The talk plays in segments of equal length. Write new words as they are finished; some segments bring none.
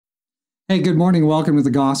Hey, good morning. Welcome to the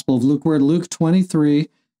Gospel of Luke. We're at Luke 23,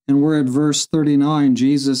 and we're at verse 39.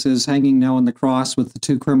 Jesus is hanging now on the cross with the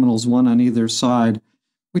two criminals, one on either side.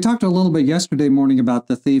 We talked a little bit yesterday morning about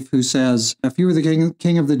the thief who says, if you were the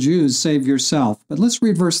king of the Jews, save yourself. But let's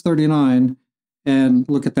read verse 39 and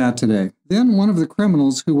look at that today. Then one of the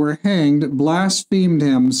criminals who were hanged blasphemed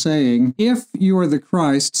him, saying, if you are the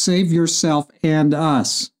Christ, save yourself and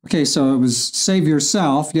us. Okay, so it was save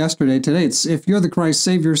yourself yesterday. Today it's if you're the Christ,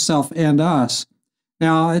 save yourself and us.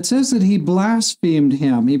 Now, it says that he blasphemed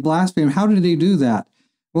him. He blasphemed. How did he do that?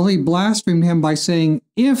 Well, he blasphemed him by saying,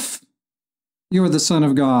 if you are the Son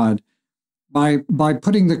of God, by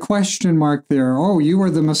putting the question mark there. Oh, you are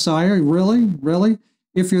the Messiah? Really? Really?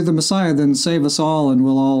 If you're the Messiah, then save us all and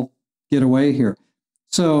we'll all get away here.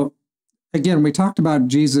 So, again, we talked about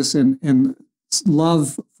Jesus and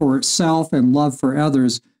love for self and love for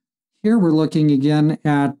others. Here we're looking again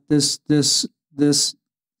at this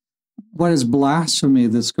what is blasphemy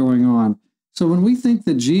that's going on. So when we think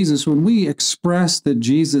that when we express that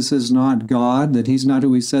Jesus is not God, that he's not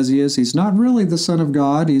who he says he is, he's not really the Son of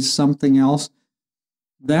God, he's something else,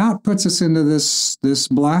 that puts us into this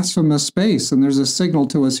blasphemous space. And there's a signal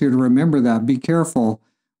to us here to remember that. Be careful.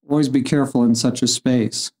 Always be careful in such a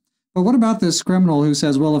space. But what about this criminal who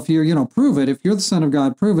says, well, if you're, prove it. If you're the Son of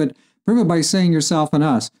God, prove it. Prove it by saying yourself and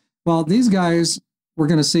us. Well, these guys, we're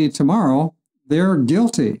going to see tomorrow, they're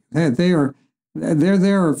guilty. They're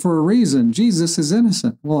there for a reason. Jesus is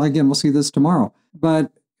innocent. Well, again, we'll see this tomorrow.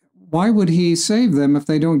 But why would he save them if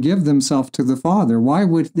they don't give themselves to the Father? Why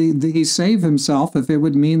would he save himself if it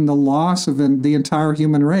would mean the loss of the entire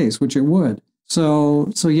human race, which it would? So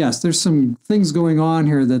yes, there's some things going on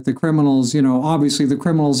here that the criminals, obviously the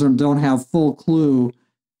criminals don't have full clue.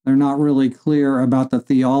 They're not really clear about the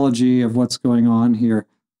theology of what's going on here.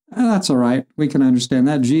 That's all right. We can understand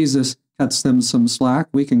that. Jesus cuts them some slack.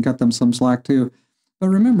 We can cut them some slack too. But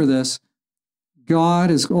remember this.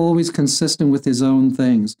 God is always consistent with his own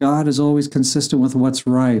things. God is always consistent with what's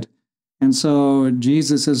right. And so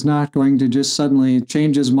Jesus is not going to just suddenly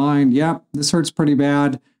change his mind. Yep, this hurts pretty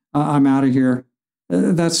bad. I'm out of here.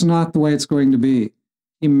 That's not the way it's going to be.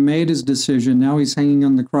 He made his decision. Now he's hanging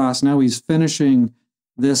on the cross. Now he's finishing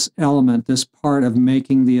this element, this part of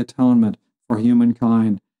making the atonement for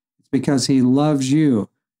humankind. It's because he loves you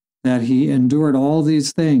that he endured all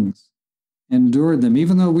these things. Endured them,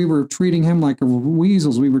 even though we were treating him like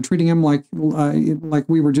weasels. We were treating him like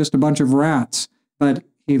we were just a bunch of rats. But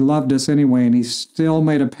he loved us anyway, and he still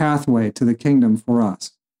made a pathway to the kingdom for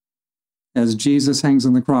us. As Jesus hangs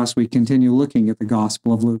on the cross, we continue looking at the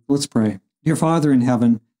Gospel of Luke. Let's pray. Dear Father in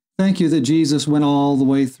heaven, thank you that Jesus went all the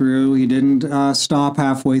way through. He didn't stop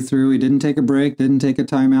halfway through. He didn't take a break, didn't take a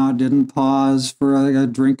time out, didn't pause for a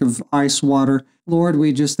drink of ice water. Lord,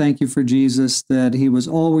 we just thank you for Jesus, that he was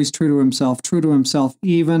always true to himself,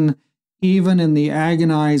 even in the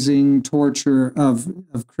agonizing torture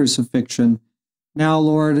of crucifixion. Now,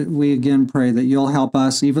 Lord, we again pray that you'll help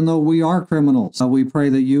us, even though we are criminals. We pray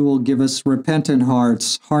that you will give us repentant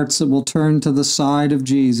hearts that will turn to the side of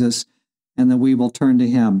Jesus, and that we will turn to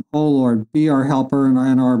him. Oh, Lord, be our helper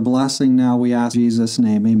and our blessing now, we ask in Jesus'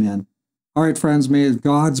 name. Amen. All right, friends, may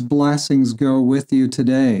God's blessings go with you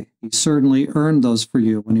today. He certainly earned those for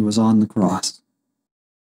you when he was on the cross.